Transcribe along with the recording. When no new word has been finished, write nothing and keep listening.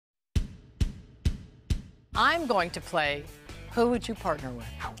I'm going to play Who Would You Partner With?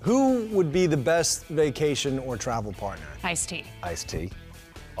 Who would be the best vacation or travel partner? Ice-T. Ice-T.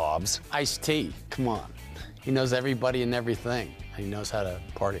 Obs. Ice-T, come on. He knows everybody and everything. He knows how to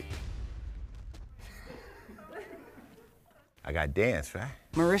party. I got dance, right?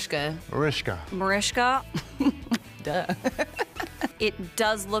 Mariska. Mariska? Duh. It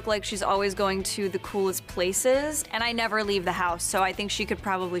does look like she's always going to the coolest places, and I never leave the house, so I think she could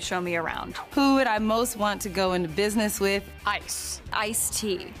probably show me around. Who would I most want to go into business with? Ice.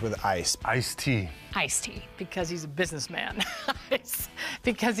 Ice-T. With Ice. Ice-T. Ice-T. Because he's a businessman. Ice.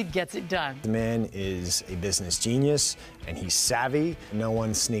 Because he gets it done. The man is a business genius, and he's savvy. No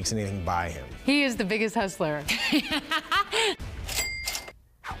one sneaks anything by him. He is the biggest hustler.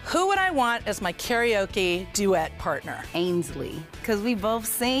 Who would I want as my karaoke duet partner? Ainsley. Because we both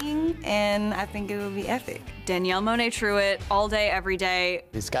sing, and I think it would be epic. Danielle Monet-Truitt, all day, every day.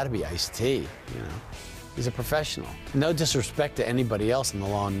 It's got to be Ice-T, you know. He's a professional. No disrespect to anybody else in the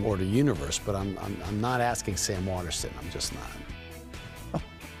Law and Order universe, but I'm not asking Sam Waterston. I'm just not.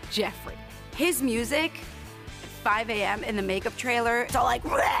 Jeffrey. His music, 5 a.m. in the makeup trailer, it's all like,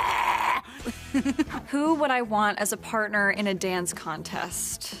 Who would I want as a partner in a dance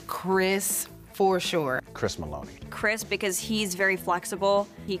contest? Chris, for sure. Chris Maloney. Chris, because he's very flexible.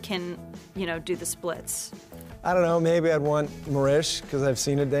 He can, you know, do the splits. I don't know, maybe I'd want Marish, because I've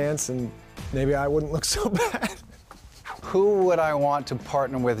seen her dance, and maybe I wouldn't look so bad. Who would I want to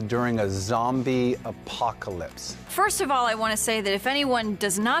partner with during a zombie apocalypse? First of all, I want to say that if anyone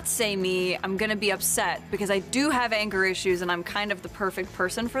does not say me, I'm going to be upset because I do have anger issues and I'm kind of the perfect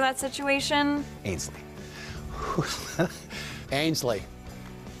person for that situation. Ainsley. Ainsley,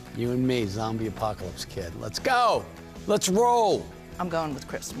 you and me, zombie apocalypse kid. Let's go. Let's roll. I'm going with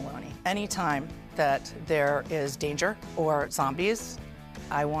Chris Maloney. Anytime that there is danger or zombies,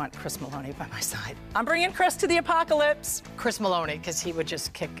 I want Chris Maloney by my side. I'm bringing Chris to the apocalypse. Chris Maloney, because he would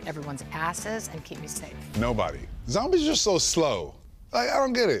just kick everyone's asses and keep me safe. Nobody. Zombies are so slow. Like, I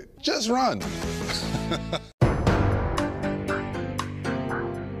don't get it. Just run.